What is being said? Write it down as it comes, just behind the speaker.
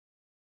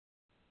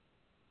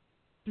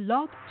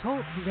Blog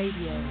Talk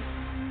Radio.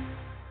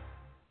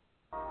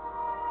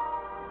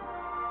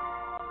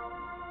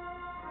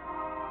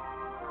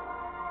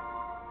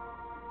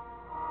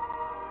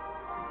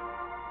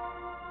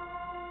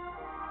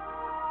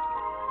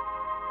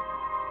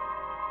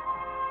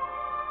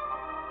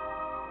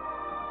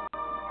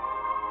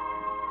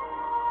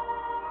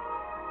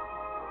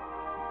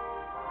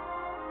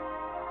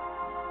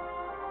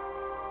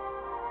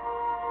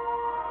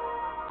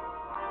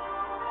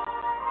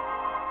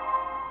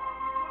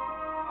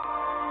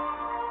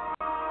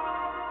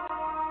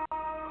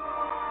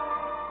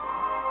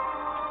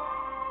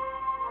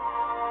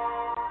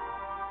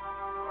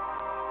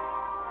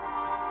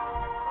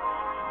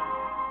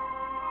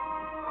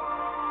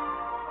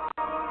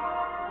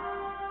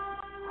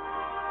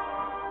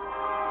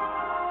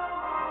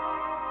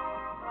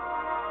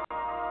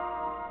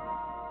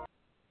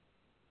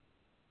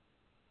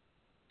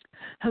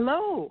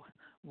 Hello,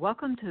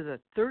 welcome to the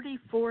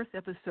 34th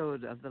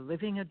episode of the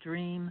Living a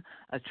Dream,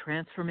 a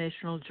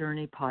Transformational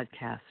Journey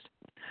podcast.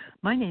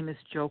 My name is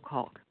Jo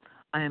Kalk.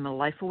 I am a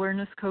life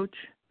awareness coach,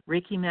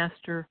 Reiki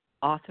master,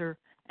 author,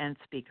 and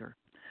speaker.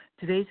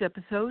 Today's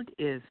episode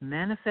is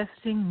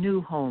Manifesting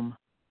NewHome,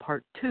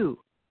 Part 2,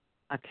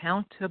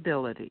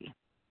 Accountability.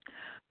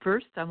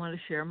 First, I want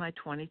to share my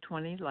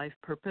 2020 life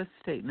purpose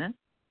statement.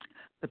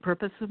 The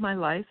purpose of my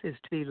life is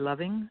to be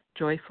loving,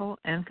 joyful,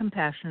 and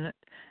compassionate,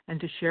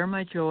 and to share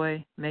my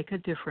joy, make a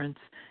difference,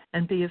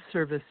 and be of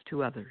service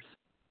to others.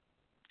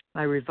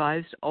 My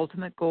revised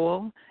ultimate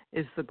goal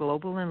is the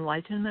global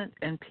enlightenment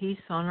and peace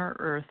on our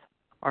earth,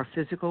 our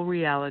physical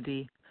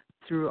reality,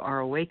 through our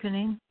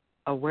awakening,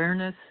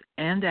 awareness,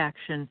 and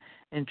action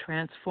in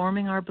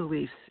transforming our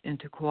beliefs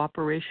into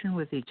cooperation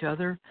with each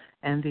other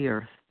and the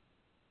earth.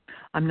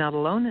 I'm not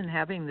alone in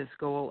having this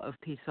goal of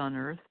peace on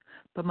earth,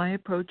 but my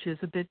approach is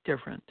a bit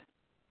different.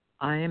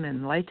 I am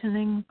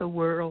enlightening the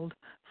world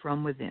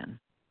from within.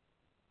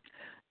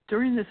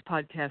 During this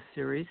podcast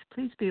series,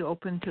 please be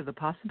open to the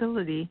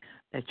possibility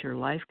that your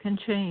life can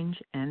change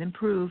and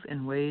improve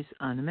in ways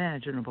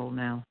unimaginable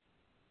now.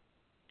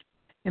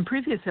 In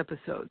previous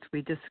episodes,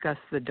 we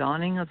discussed the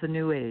dawning of the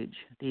new age,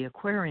 the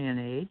Aquarian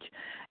age,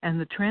 and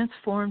the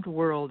transformed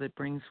world it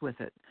brings with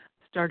it,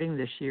 starting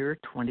this year,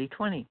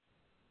 2020.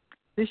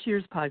 This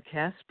year's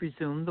podcast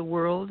presumed the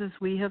world as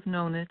we have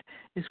known it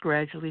is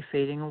gradually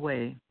fading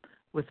away,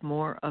 with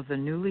more of the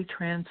newly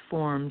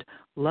transformed,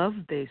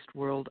 love-based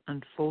world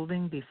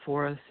unfolding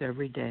before us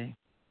every day.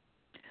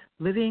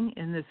 Living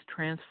in this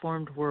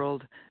transformed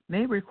world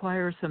may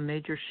require some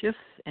major shifts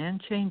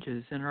and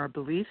changes in our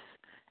beliefs,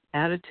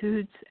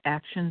 attitudes,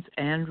 actions,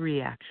 and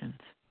reactions.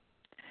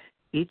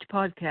 Each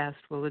podcast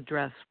will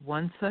address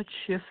one such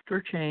shift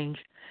or change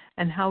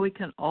and how we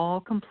can all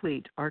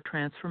complete our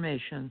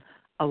transformation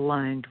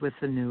aligned with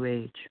the new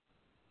age.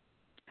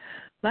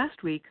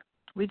 Last week,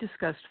 we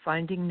discussed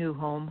finding new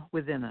home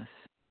within us.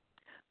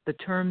 The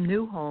term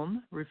new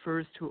home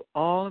refers to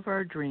all of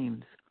our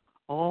dreams,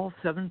 all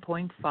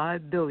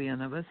 7.5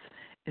 billion of us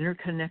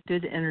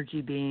interconnected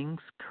energy beings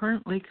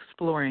currently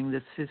exploring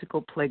this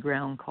physical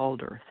playground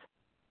called Earth.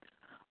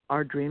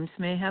 Our dreams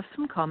may have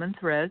some common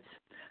threads,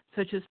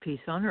 such as peace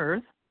on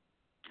Earth.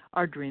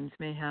 Our dreams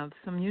may have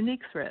some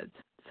unique threads,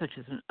 such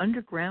as an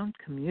underground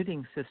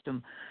commuting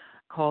system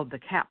called the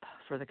CAP,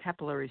 for the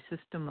capillary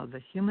system of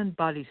the human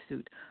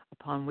bodysuit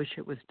upon which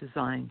it was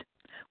designed,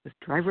 with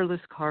driverless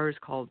cars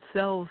called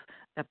cells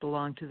that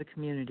belong to the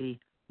community,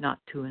 not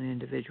to an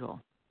individual.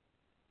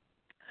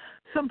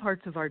 Some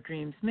parts of our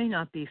dreams may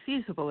not be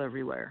feasible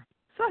everywhere,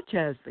 such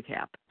as the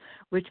CAP,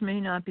 which may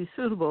not be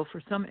suitable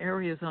for some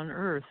areas on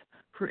Earth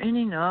for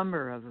any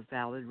number of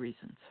valid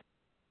reasons.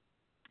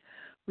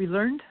 We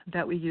learned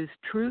that we use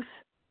truth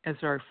as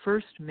our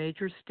first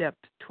major step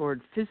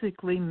toward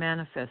physically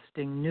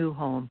manifesting new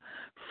home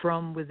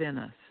from within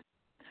us,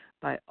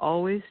 by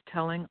always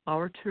telling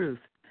our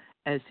truth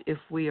as if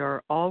we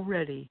are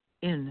already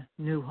in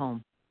new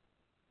home.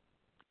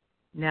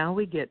 Now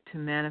we get to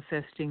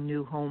manifesting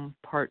new home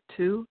part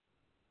 2,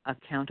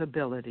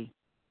 accountability.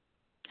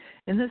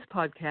 In this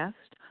podcast,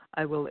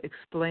 I will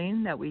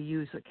explain that we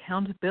use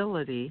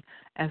accountability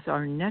as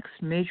our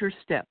next major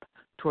step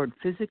toward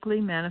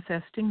physically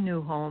manifesting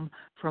new home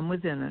from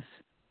within us,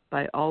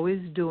 by always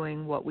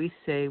doing what we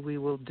say we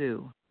will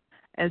do,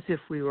 as if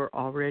we were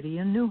already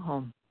in new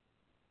home.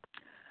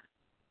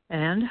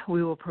 And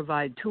we will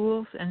provide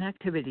tools and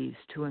activities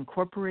to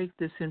incorporate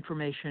this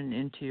information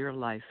into your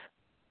life.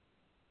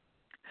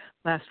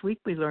 Last week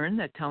we learned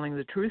that telling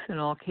the truth in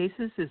all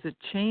cases is a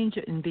change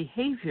in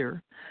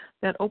behavior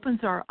that opens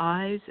our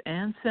eyes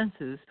and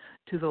senses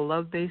to the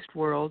love-based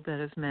world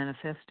that has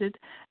manifested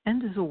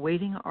and is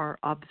awaiting our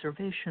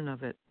observation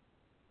of it.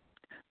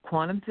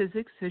 Quantum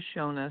physics has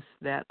shown us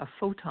that a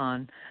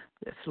photon,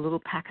 this little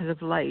packet of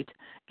light,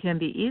 can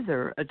be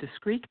either a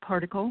discrete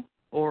particle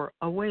or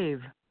a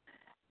wave,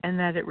 and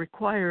that it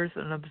requires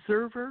an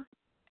observer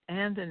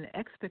and an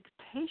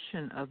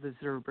expectation of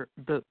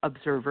the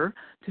observer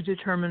to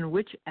determine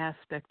which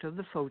aspect of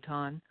the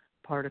photon,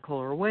 particle,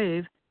 or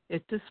wave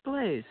it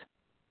displays.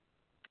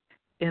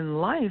 In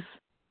life,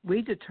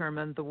 We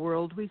determine the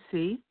world we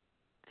see,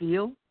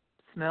 feel,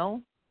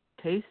 smell,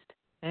 taste,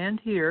 and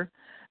hear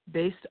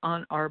based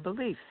on our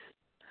beliefs.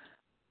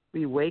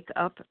 We wake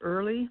up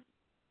early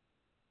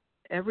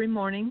every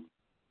morning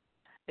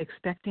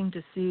expecting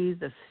to see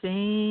the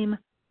same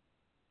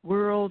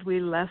world we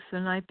left the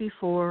night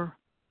before.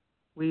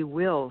 We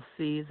will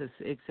see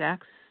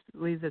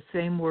exactly the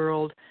same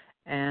world,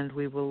 and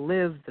we will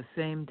live the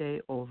same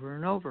day over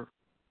and over.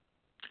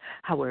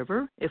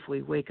 However, if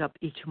we wake up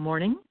each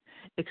morning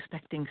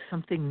expecting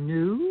something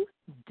new,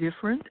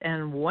 different,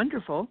 and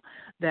wonderful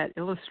that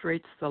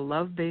illustrates the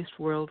love-based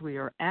world we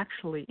are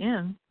actually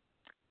in,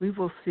 we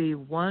will see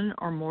one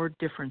or more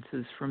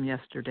differences from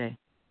yesterday.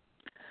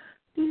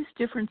 These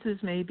differences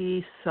may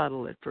be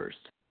subtle at first,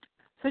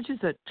 such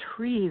as a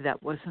tree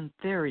that wasn't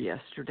there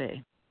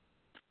yesterday.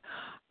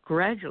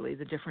 Gradually,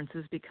 the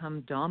differences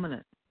become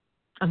dominant.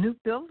 A new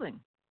building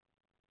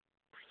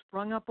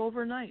sprung up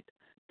overnight.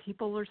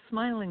 People are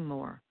smiling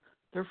more.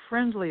 They're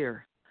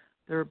friendlier.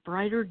 There are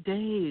brighter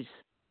days,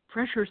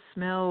 fresher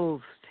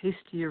smells,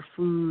 tastier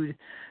food,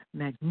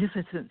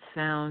 magnificent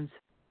sounds,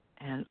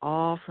 and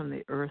all from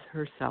the earth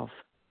herself.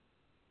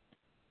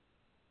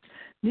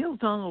 Neale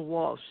Donald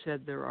Walsch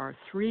said there are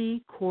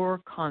 3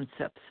 core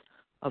concepts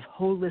of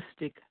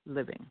holistic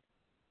living.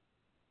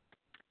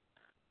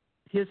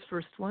 His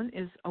first one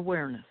is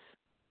awareness.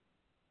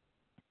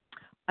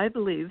 I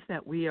believe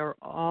that we are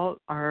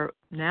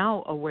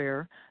now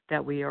aware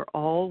that we are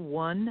all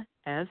one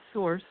as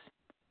source,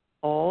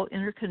 all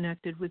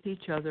interconnected with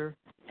each other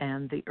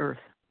and the earth.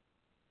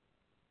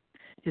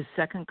 His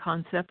second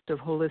concept of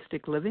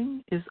holistic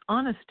living is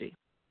honesty.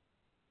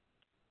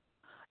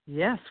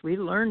 Yes, we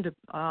learned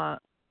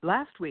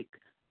last week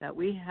that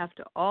we have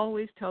to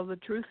always tell the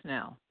truth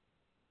now.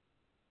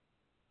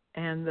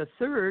 And the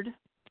third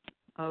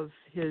of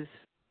his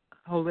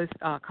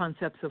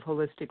concepts of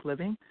holistic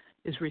living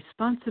is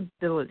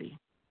responsibility.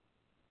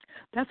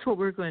 That's what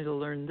we're going to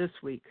learn this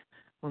week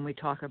when we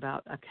talk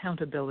about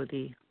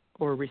accountability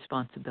or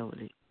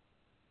responsibility.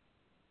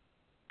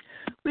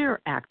 We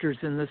are actors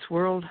in this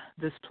world,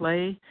 this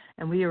play,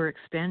 and we are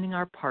expanding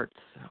our parts,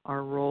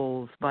 our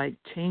roles, by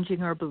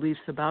changing our beliefs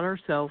about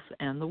ourselves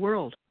and the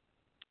world.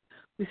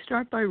 We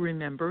start by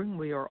remembering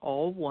we are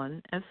all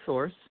one as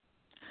source.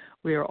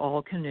 We are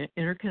all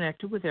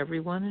interconnected with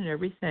everyone and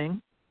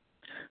everything.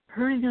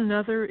 Hurting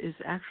another is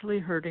actually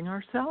hurting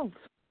ourselves.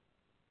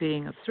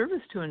 Being of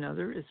service to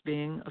another is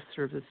being of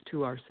service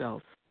to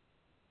ourselves.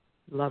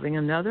 Loving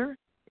another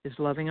is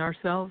loving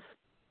ourselves.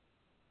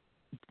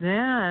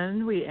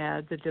 Then we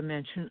add the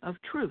dimension of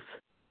truth,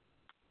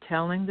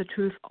 telling the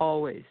truth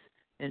always,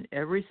 in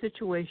every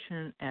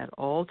situation, at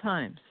all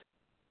times,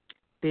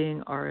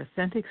 being our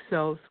authentic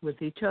selves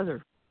with each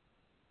other.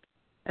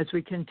 As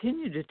we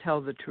continue to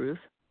tell the truth,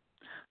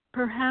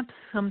 perhaps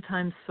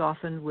sometimes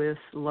softened with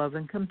love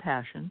and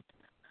compassion,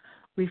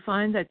 we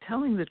find that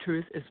telling the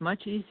truth is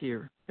much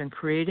easier than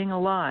creating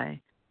a lie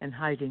and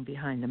hiding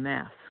behind a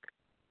mask,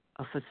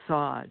 a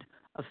facade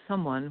of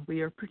someone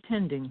we are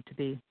pretending to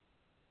be.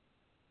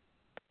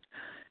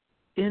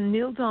 In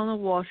Neale Donald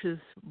Walsch's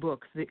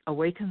book,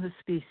 Awaken the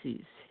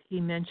Species,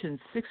 he mentions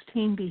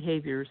 16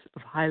 behaviors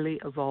of highly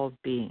evolved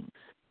beings.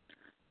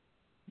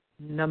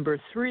 Number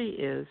 3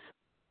 is,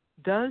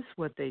 does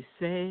what they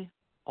say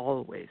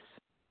always.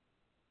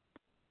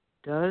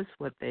 Does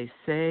what they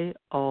say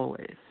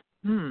always.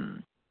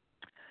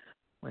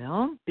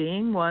 Well,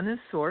 being one as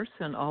source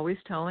and always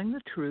telling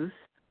the truth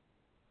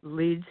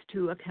leads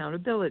to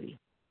accountability,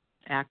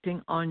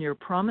 acting on your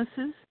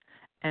promises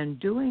and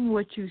doing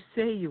what you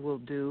say you will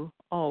do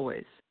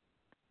always.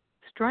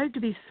 Strive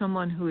to be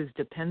someone who is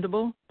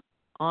dependable,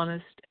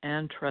 honest,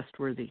 and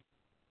trustworthy.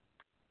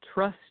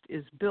 Trust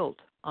is built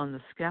on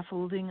the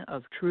scaffolding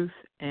of truth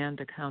and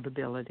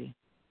accountability.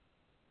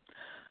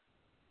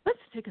 Let's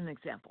take an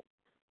example.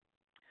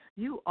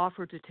 You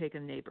offer to take a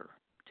neighbor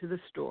to the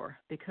store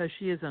because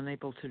she is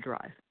unable to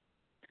drive.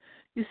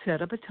 You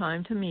set up a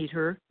time to meet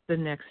her the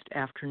next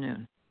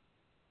afternoon.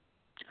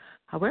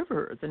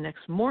 However, the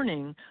next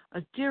morning,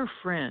 a dear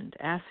friend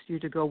asks you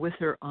to go with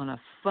her on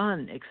a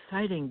fun,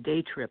 exciting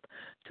day trip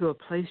to a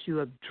place you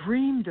have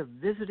dreamed of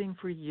visiting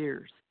for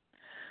years.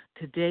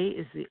 Today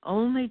is the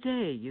only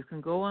day you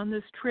can go on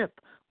this trip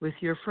with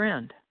your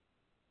friend.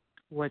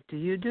 What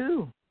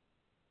do?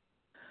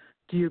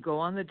 Do you go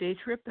on the day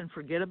trip and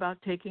forget about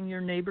taking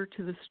your neighbor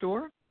to the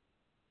store?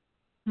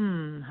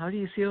 How do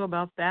you feel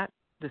about that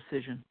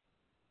decision?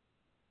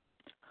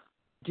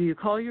 Do you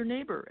call your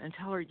neighbor and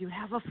tell her you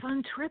have a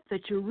fun trip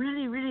that you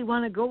really, really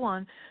want to go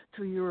on,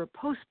 so you're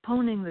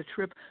postponing the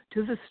trip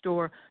to the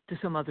store to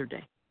some other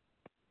day?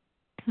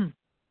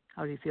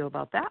 How do you feel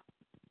about that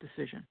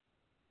decision?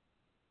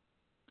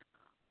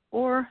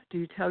 Or do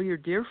you tell your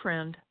dear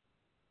friend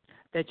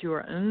that you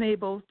are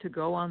unable to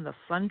go on the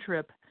fun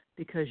trip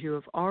because you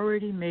have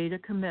already made a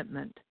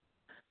commitment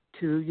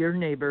to your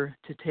neighbor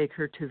to take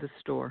her to the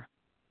store?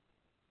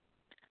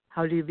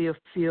 How do you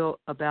feel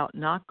about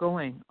not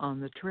going on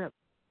the trip?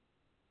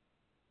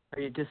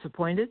 Are you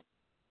disappointed?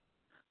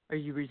 Are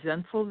you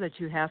resentful that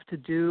you have to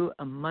do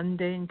a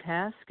mundane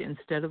task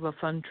instead of a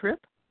fun trip?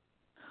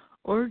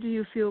 Or do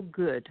you feel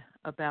good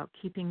about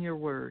keeping your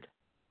word,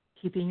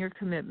 keeping your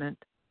commitment,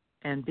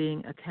 and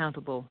being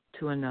accountable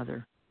to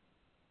another?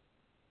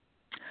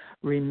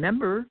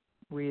 Remember,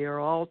 we are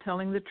all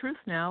telling the truth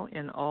now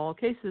in all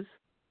cases.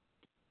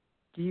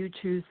 Do you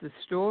choose the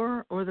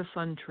store or the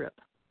fun trip?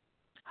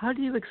 How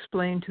do you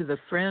explain to the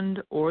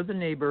friend or the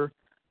neighbor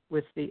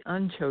with the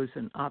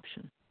unchosen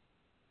option?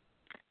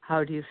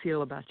 How do you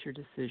feel about your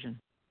decision?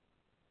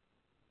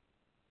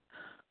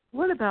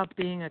 What about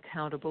being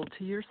accountable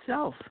to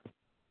yourself?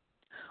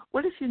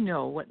 What if you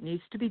know what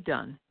needs to be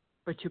done,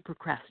 but you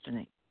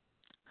procrastinate?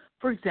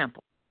 For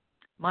example,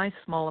 my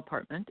small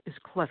apartment is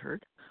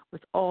cluttered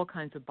with all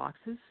kinds of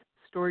boxes,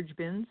 storage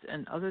bins,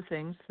 and other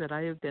things that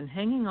I have been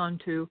hanging on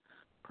to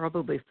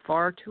probably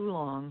far too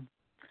long.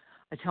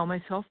 I tell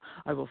myself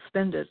I will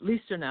spend at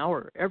least an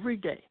hour every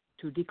day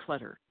to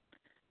declutter,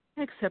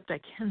 except I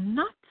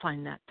cannot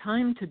find that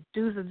time to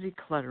do the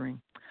decluttering.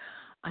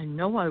 I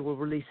know I will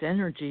release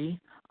energy.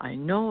 I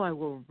know I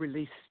will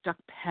release stuck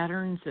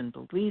patterns and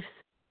beliefs,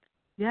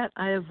 yet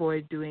I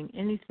avoid doing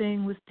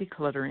anything with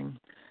decluttering,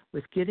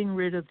 with getting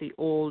rid of the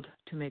old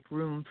to make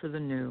room for the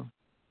new.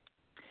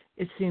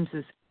 It seems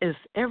as if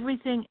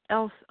everything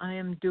else I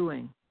am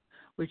doing,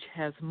 which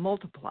has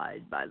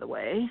multiplied, by the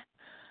way,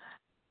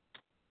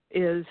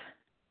 has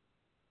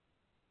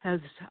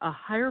a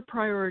higher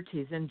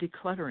priority than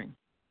decluttering.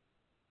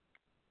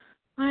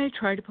 I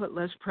try to put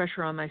less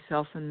pressure on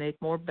myself and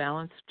make more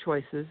balanced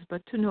choices,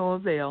 but to no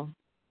avail.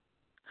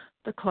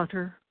 The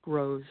clutter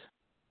grows.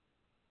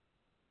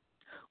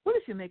 What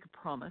if you make a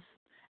promise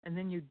and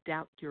then you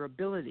doubt your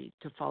ability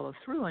to follow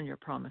through on your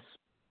promise?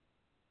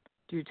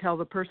 Do you tell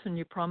the person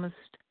you promised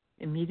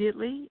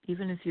immediately,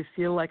 even if you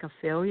feel like a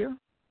failure?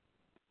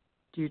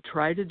 Do you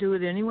try to do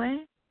it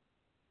anyway?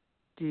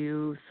 Do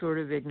you sort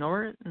of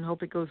ignore it and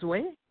hope it goes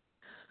away?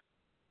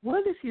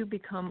 What if you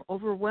become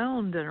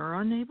overwhelmed and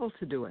are unable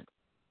to do it?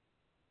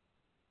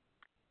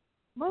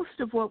 Most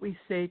of what we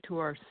say to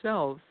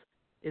ourselves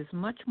is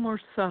much more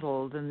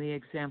subtle than the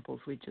examples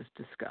we just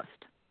discussed.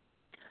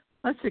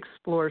 Let's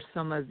explore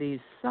some of these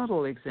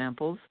subtle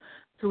examples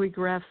so we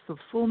grasp the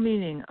full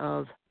meaning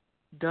of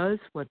does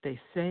what they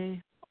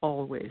say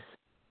always.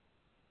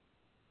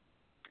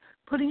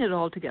 Putting it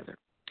all together,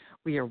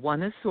 we are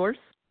one as source,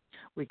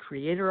 we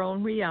create our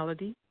own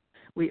reality,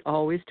 we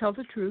always tell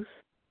the truth,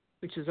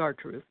 which is our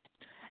truth,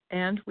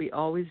 and we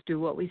always do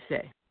what we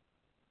say.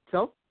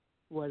 So,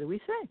 what do we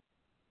say?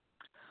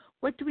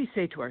 What do we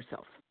say to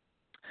ourselves?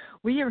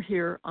 We are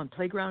here on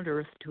Playground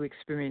Earth to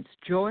experience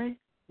joy,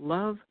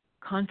 love,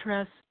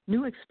 contrast,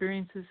 new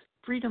experiences,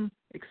 freedom,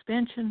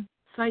 expansion,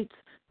 sights,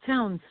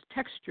 sounds,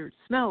 textures,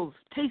 smells,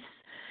 tastes,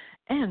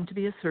 and to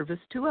be of service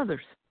to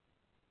others.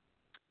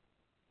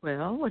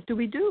 Well, what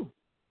do?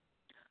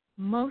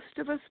 Most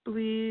of us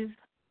believe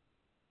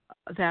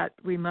that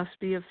we must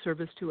be of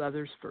service to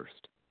others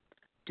first,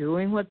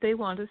 doing what they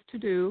want us to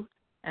do,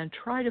 and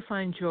try to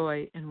find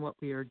joy in what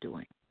we are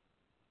doing.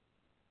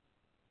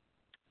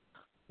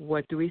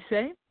 What do we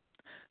say?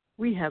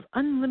 We have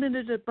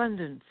unlimited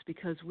abundance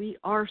because we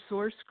are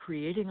source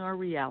creating our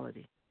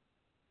reality.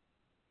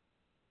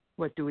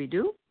 What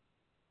do?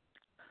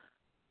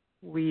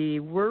 We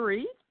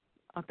worry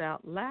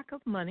about lack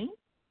of money,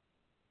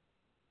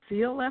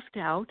 feel left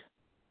out,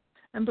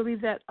 and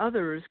believe that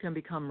others can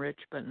become rich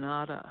but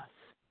not us.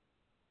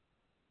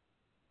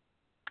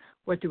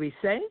 What do we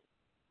say?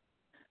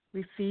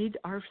 We feed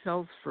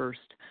ourselves first,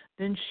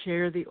 then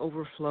share the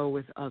overflow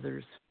with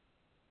others.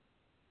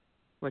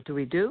 What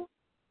do?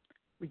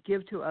 We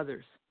give to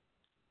others,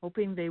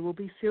 hoping they will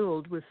be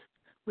filled with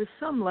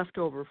some left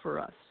over for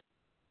us.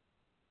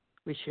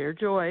 We share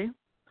joy,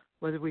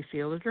 whether we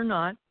feel it or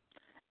not,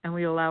 and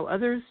we allow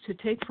others to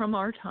take from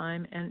our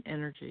time and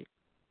energy.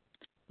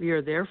 We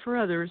are there for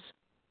others,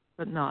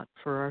 but not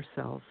for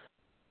ourselves.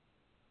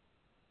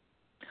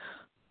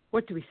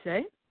 What do we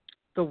say?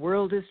 The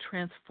world is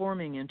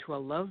transforming into a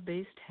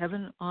love-based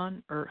heaven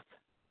on earth.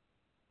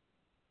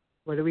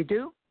 What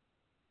do?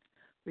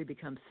 We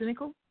become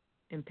cynical,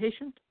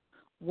 impatient,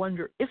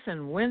 wonder if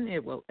and when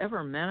it will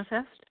ever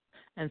manifest,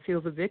 and feel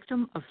the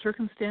victim of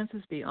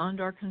circumstances beyond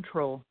our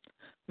control,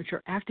 which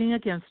are acting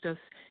against us,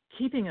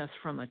 keeping us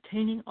from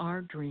attaining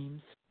our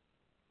dreams.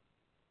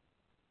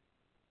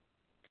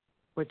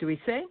 What do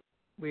we say?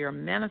 We are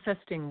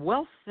manifesting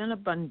wealth and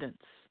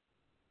abundance.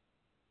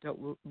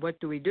 What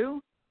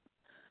do?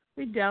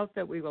 We doubt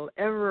that we will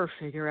ever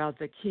figure out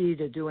the key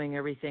to doing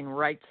everything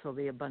right so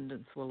the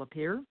abundance will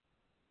appear.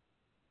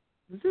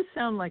 Does this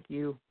sound like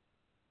you?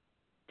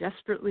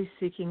 Desperately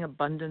seeking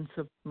abundance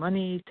of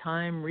money,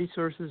 time,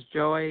 resources,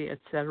 joy,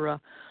 etc.,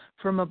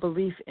 from a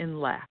belief in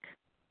lack,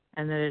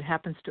 and that it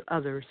happens to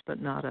others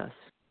but not us.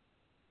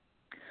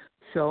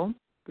 So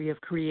we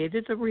have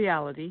created a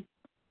reality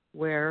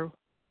where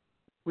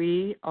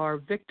we are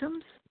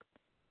victims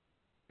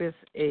with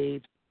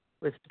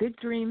big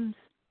dreams,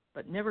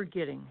 but never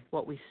getting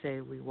what we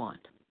say we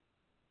want.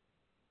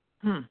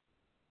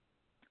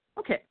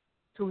 Okay,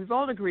 So we've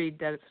all agreed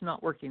that it's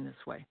not working this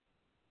way.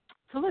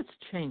 So let's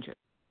change it.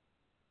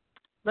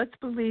 Let's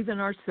believe in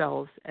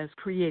ourselves as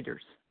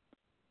creators,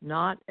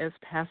 not as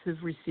passive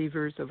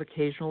receivers of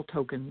occasional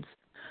tokens,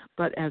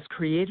 but as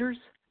creators,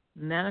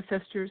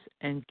 manifestors,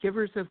 and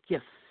givers of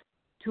gifts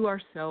to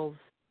ourselves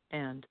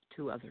and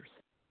to others.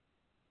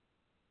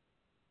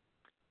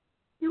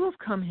 You have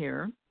come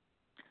here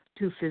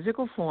to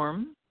physical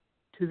form,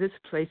 to this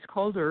place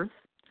called Earth,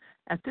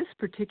 at this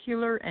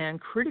particular and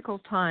critical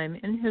time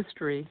in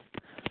history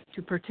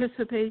to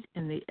participate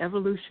in the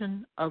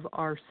evolution of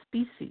our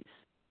species.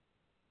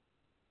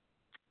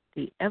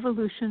 The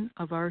evolution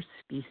of our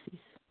species.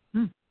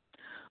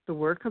 The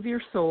work of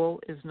your soul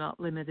is not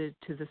limited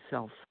to the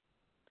self.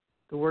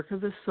 The work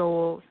of the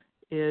soul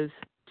is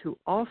to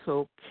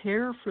also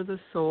care for the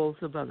souls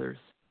of others.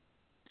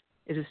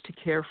 It is to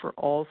care for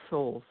all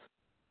souls.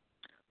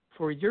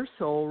 For your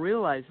soul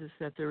realizes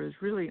that there is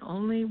really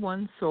only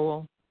one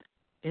soul,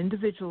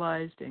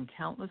 individualized in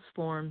countless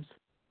forms.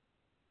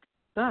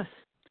 Thus,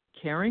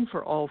 caring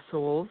for all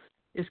souls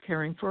is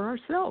caring for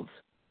ourselves.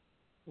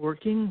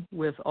 Working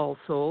with all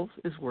souls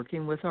is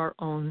working with our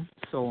own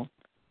soul.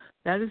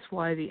 That is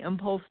why the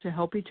impulse to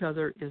help each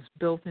other is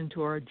built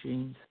into our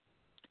genes.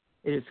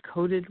 It is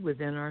coded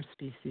within our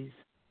species.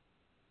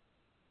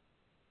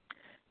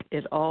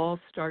 It all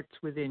starts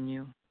within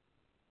you.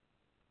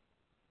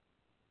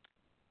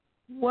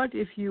 What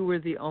if you were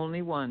the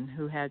only one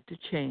who had to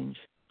change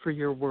for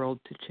your world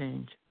to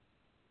change?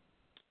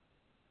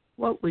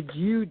 What would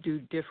you do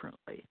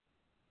differently?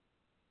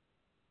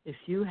 If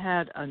you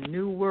had a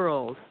new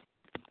world,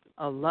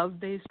 a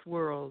love-based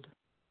world,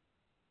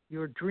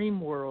 your dream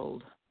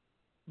world,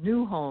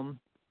 new home,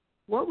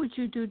 what would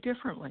you do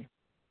differently?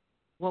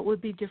 What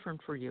would be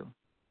different for you?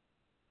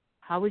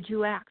 How would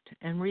you act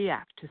and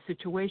react to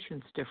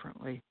situations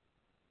differently?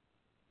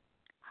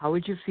 How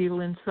would you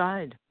feel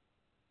inside?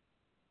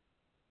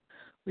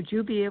 Would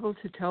you be able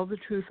to tell the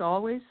truth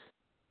always?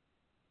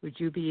 Would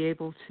you be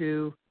able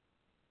to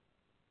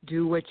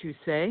do what you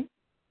say?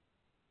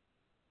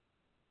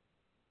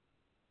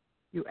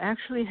 You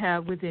actually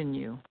have within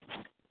you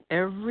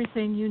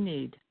everything you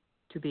need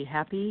to be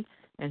happy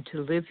and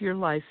to live your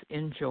life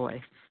in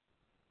joy.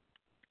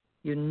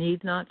 You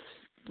need not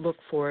look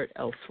for it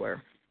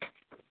elsewhere.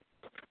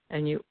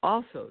 And you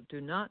also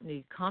do not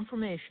need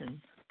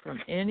confirmation from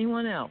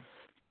anyone else,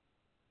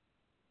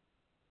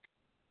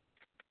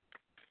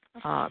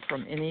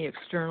 from any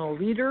external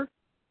leader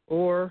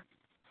or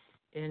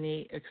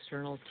any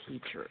external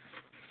teacher.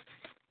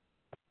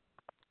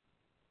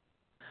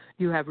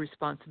 You have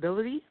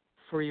responsibility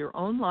for your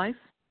own life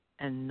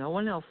and no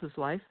one else's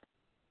life.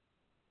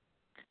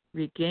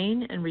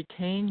 Regain and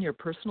retain your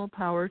personal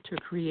power to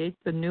create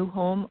the new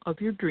home of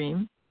your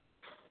dream.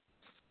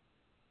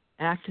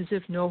 Act as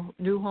if no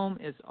new home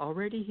is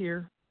already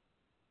here.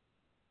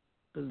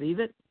 Believe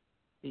it.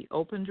 Be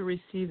open to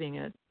receiving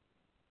it.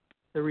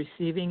 The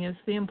receiving is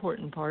the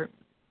important part,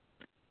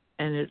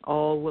 and it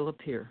all will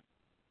appear.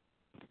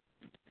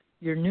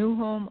 Your new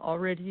home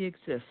already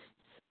exists.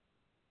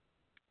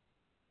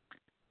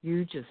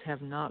 You just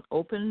have not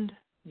opened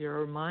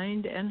your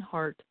mind and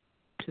heart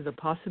to the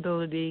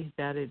possibility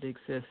that it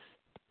exists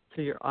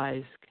so your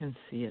eyes can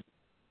see it.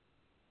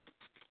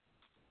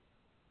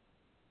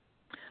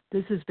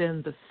 This has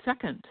been the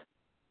second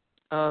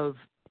of,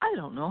 I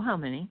don't know how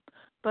many,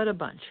 but a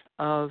bunch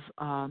of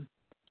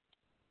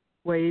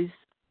ways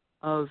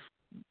of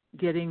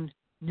getting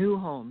new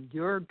home,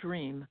 your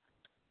dream,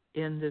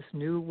 in this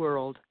new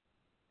world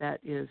that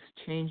is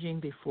changing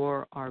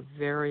before our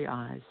very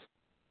eyes.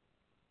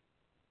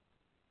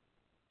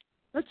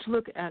 Let's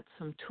look at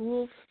some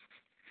tools,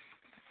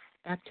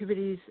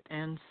 activities,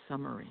 and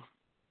summary.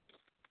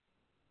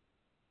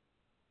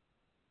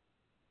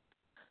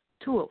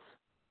 Tools.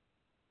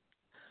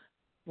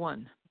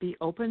 1. Be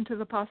open to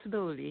the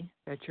possibility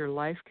that your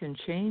life can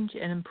change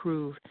and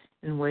improve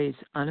in ways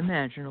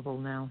unimaginable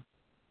now.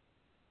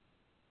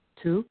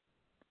 2.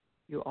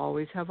 You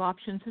always have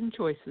options and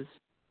choices.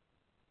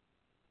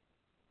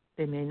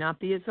 They may not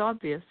be as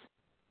obvious,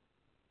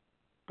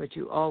 but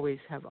you always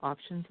have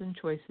options and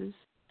choices,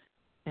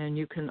 and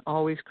you can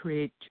always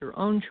create your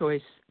own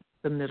choice,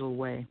 the middle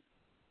way.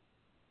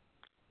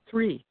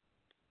 3.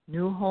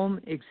 New home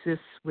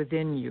exists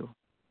within you.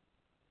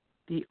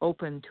 Be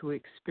open to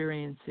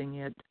experiencing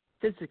it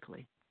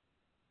physically.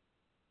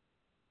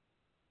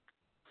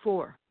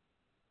 4.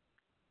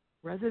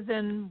 Rather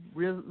than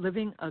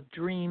living a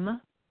dream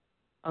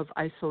of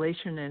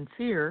isolation and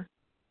fear,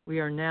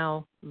 we are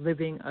now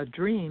living a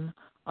dream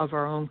of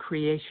our own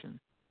creation,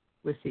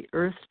 with the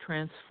earth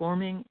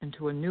transforming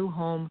into a new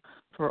home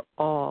for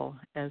all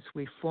as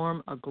we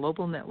form a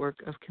global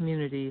network of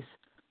communities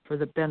for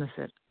the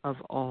benefit of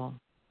all.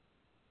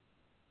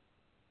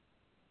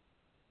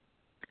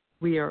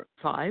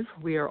 5.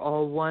 We are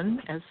all one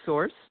as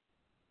source.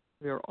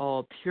 We are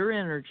all pure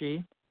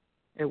energy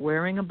at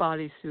wearing a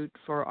bodysuit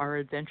for our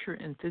adventure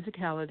in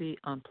physicality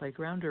on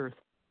Playground Earth.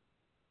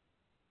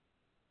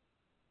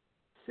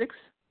 6.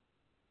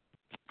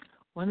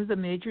 One of the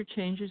major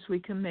changes we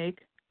can make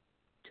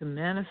to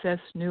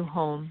manifest new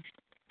home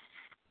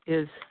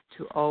is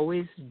to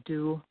always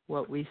do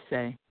what we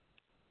say,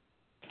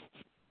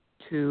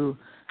 to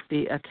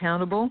be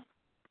accountable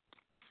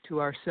to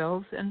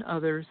ourselves and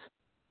others,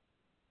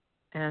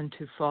 and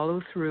to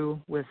follow through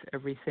with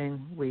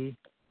everything we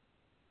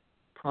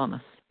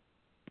promise.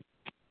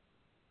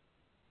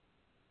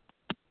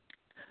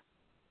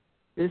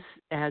 This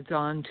adds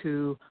on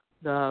to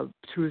the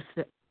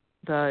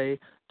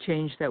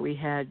change that we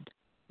had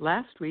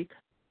last week,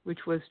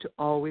 which was to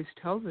always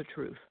tell the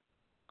truth,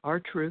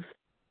 our truth,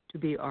 to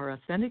be our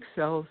authentic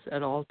selves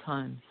at all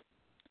times.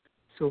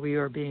 So we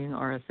are being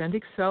our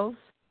authentic selves,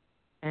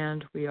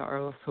 and we are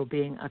also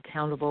being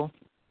accountable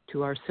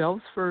to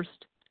ourselves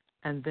first,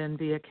 and then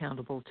be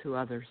accountable to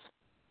others.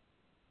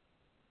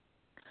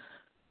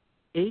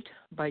 8,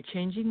 by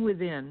changing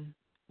within,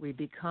 we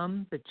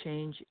become the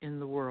change in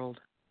the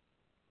world.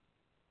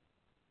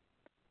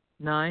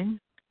 9,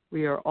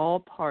 we are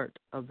all part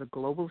of the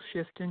global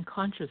shift in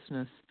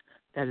consciousness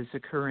that is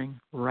occurring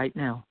right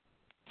now.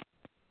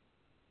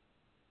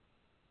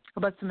 How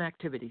about some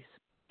activities?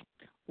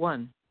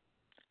 1,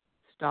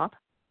 stop,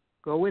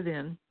 go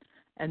within,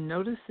 and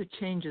notice the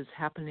changes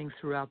happening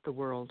throughout the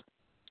world.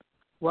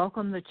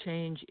 Welcome the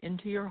change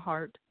into your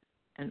heart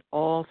and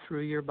all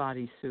through your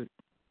bodysuit.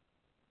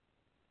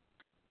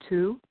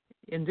 2,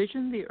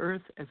 envision the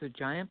earth as a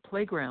giant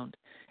playground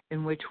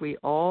in which we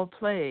all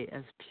play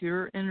as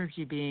pure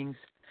energy beings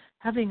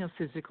having a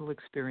physical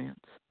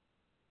experience.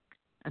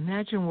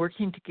 Imagine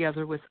working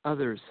together with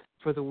others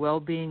for the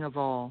well-being of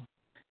all,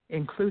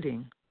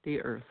 including the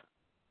earth.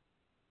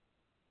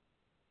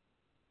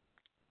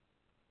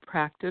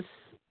 Practice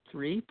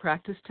 3,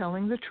 practice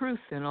telling the truth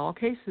in all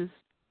cases,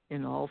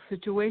 in all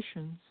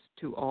situations,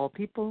 to all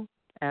people,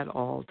 at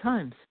all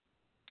times.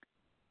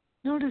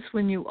 Notice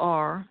when you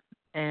are,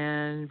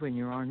 and when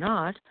you are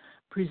not,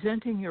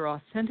 presenting your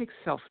authentic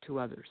self to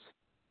others.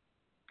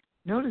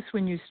 Notice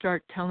when you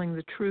start telling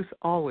the truth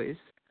always,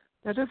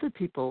 that other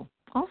people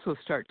also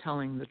start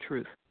telling the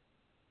truth.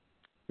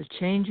 The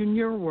change in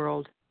your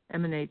world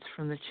emanates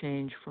from the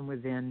change from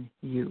within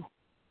you.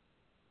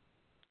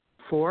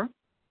 4,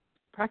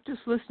 practice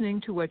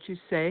listening to what you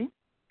say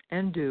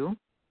and do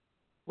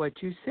what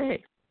you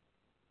say.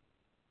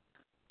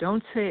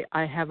 Don't say,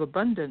 I have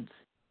abundance,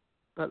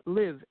 but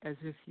live as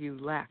if you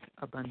lack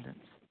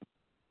abundance.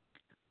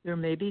 There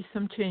may be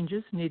some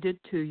changes needed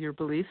to your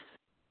beliefs,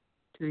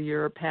 to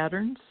your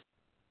patterns,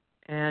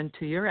 and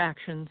to your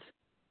actions,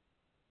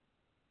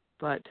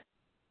 but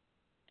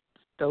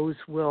those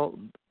will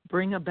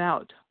bring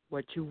about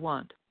what you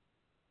want.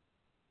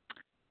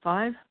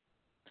 5,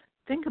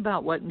 think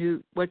about what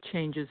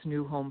changes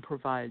NewHome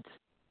provides.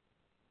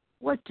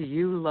 What do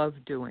you love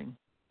doing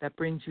that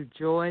brings you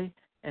joy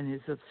and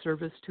is of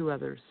service to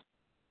others?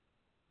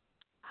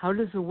 How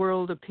does the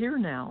world appear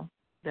now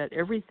that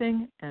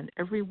everything and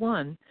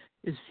everyone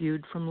is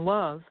viewed from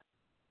love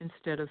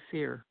instead of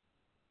fear?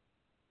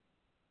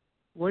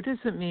 What does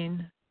it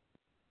mean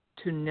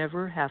to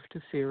never have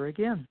to fear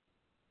again?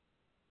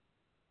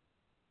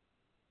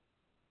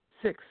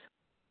 6,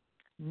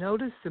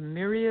 notice the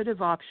myriad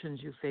of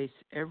options you face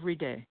every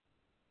day.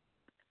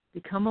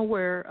 Become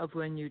aware of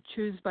when you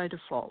choose by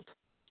default,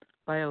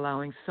 by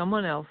allowing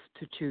someone else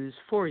to choose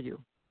for you,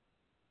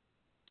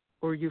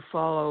 or you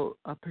follow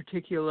a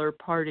particular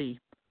party,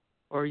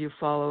 or you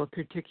follow a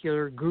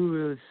particular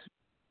guru's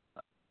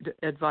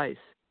advice.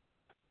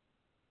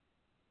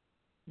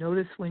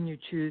 Notice when you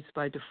choose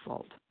by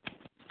default.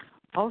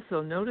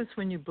 Also, notice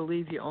when you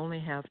believe you only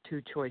have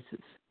 2 choices,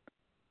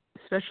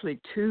 especially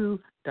 2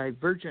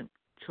 divergent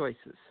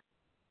choices.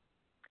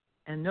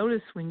 And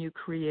notice when you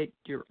create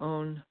your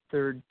own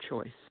 3rd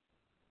choice.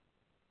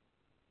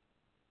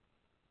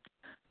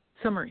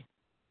 Summary.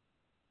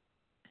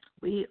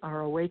 We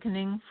are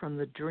awakening from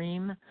the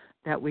dream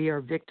that we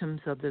are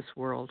victims of this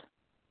world.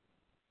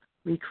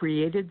 We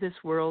created this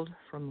world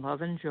from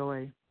love and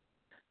joy.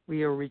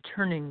 We are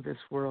returning this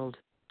world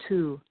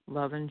to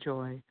love and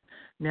joy,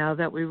 now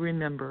that we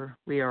remember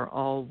we are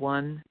all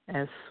one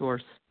as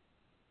source.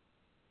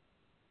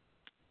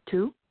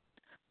 2,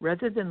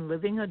 rather than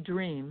living a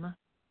dream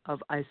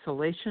of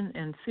isolation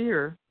and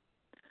fear,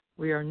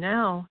 we are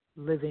now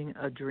living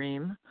a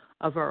dream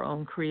of our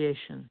own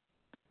creation,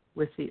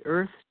 with the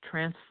earth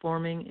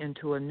transforming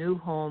into a new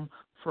home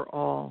for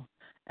all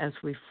as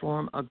we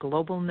form a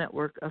global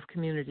network of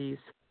communities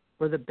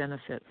for the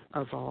benefit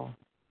of all.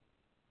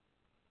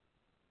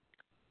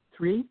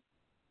 3,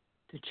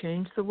 to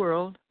change the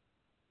world,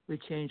 we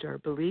change our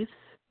beliefs,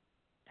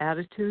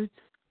 attitudes,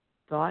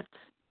 thoughts,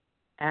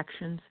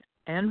 actions,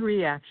 and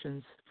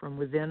reactions from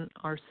within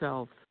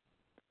ourselves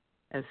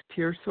as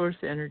pure source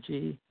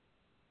energy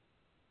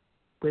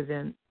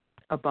within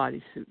a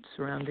bodysuit,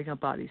 surrounding a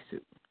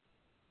bodysuit.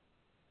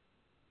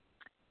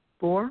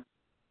 4,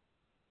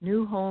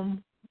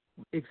 NewHome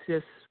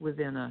exists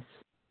within us.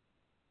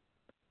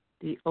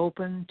 Be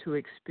open to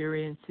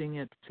experiencing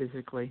it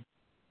physically.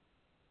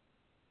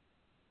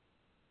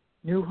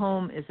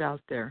 NewHome is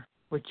out there.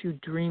 What you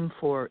dream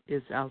for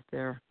is out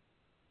there.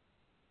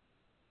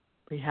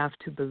 We have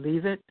to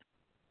believe it,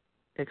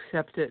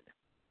 accept it,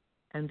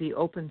 and be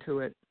open to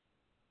it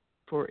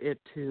for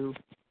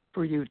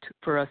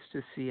us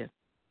to see it.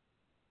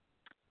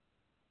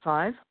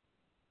 5,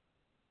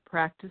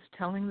 practice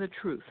telling the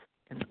truth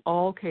in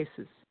all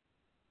cases,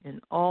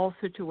 in all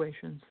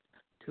situations,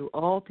 to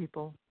all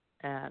people,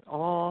 at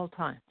all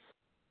times.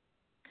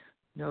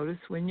 Notice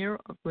when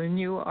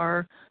you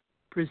are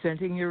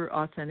presenting your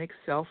authentic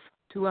self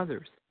to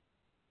others.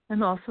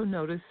 And also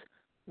notice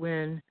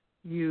when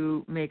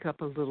you make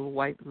up a little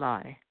white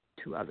lie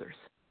to others.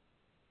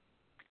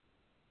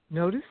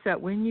 Notice that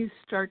when you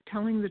start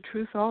telling the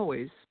truth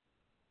always,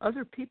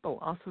 other people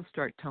also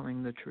start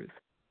telling the truth.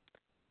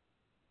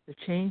 The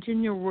change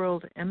in your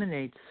world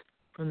emanates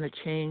from the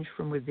change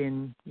from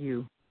within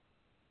you.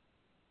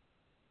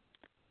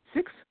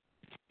 6,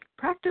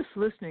 practice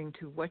listening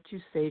to what you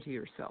say to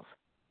yourself.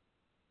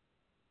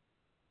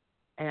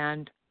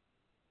 And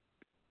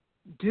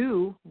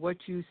do what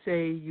you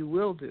say you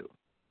will do.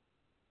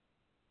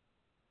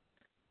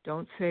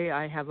 Don't say,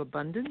 I have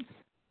abundance,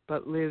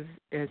 but live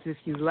as if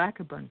you lack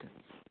abundance.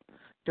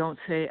 Don't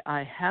say,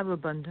 I have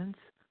abundance,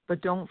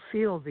 but don't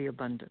feel the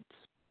abundance.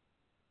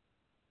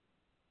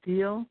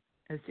 Feel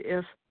as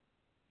if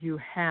you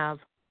have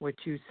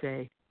what you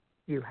say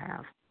you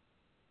have.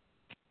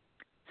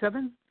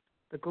 7,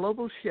 the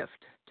global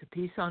shift to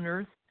peace on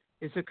earth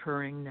is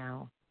occurring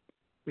now.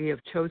 We have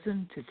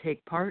chosen to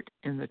take part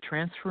in the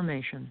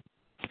transformation.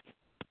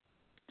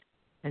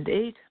 And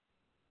 8,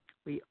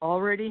 we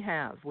already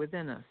have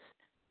within us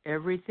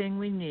everything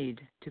we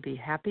need to be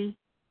happy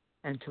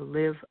and to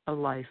live a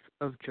life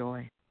of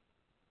joy.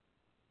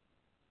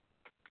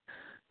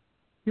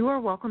 You are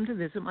welcome to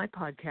visit my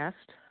podcast,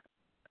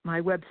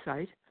 my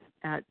website,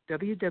 at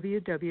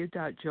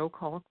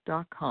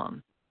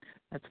www.joekalk.com.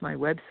 That's my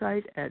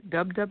website at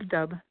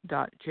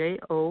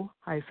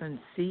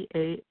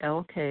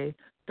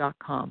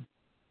www.jo-calk.com.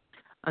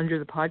 Under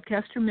the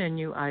podcaster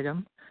menu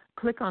item,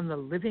 click on the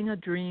Living a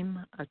Dream,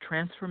 a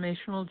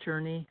Transformational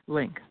Journey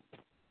link.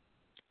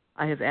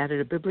 I have added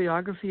a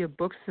bibliography of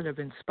books that have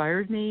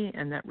inspired me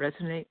and that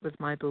resonate with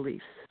my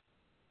beliefs.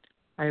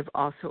 I have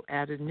also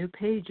added new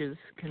pages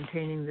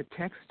containing the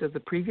text of the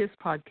previous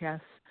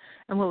podcasts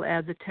and will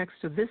add the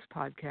text of this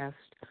podcast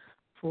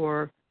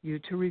for you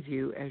to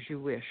review as you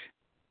wish.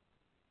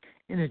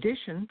 In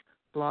addition,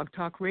 Blog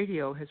Talk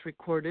Radio has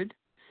recorded,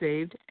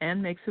 saved,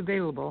 and makes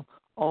available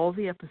all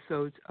the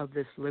episodes of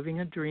this Living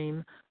a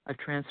Dream, a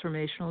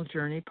Transformational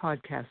Journey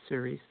podcast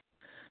series,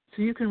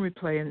 so you can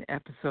replay an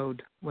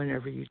episode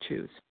whenever you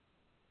choose.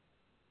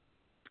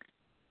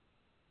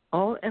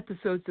 All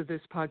episodes of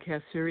this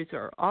podcast series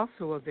are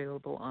also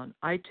available on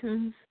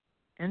iTunes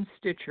and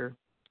Stitcher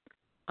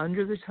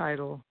under the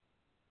title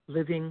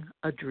Living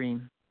a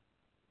Dream.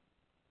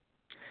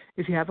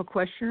 If you have a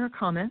question or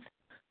comment,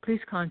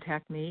 please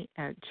contact me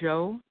at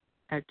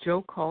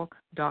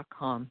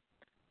joe@joekalk.com.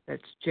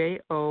 That's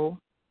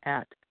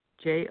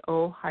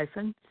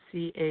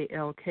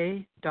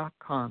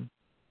jo@jo-calk.com.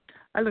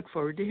 I look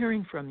forward to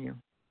hearing from you.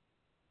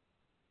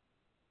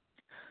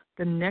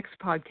 The next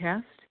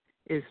podcast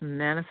is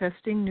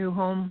Manifesting New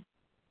Home,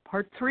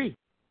 Part 3.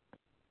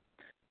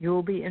 You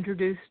will be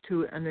introduced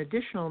to an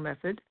additional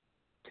method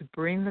to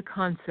bring the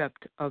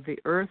concept of the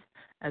Earth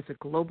as a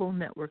global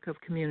network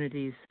of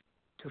communities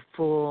to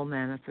full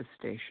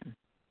manifestation.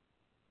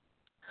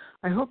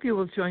 I hope you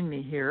will join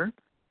me here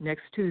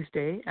next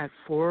Tuesday at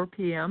 4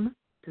 p.m.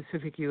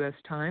 Pacific U.S.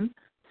 time,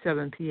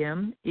 7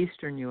 p.m.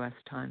 Eastern U.S.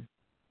 time.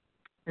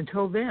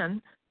 Until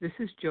then, this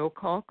is Joe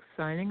Kalk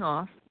signing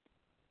off.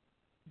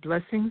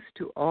 Blessings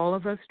to all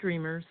of us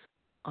dreamers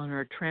on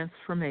our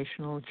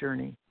transformational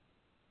journey.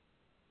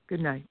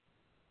 Good night.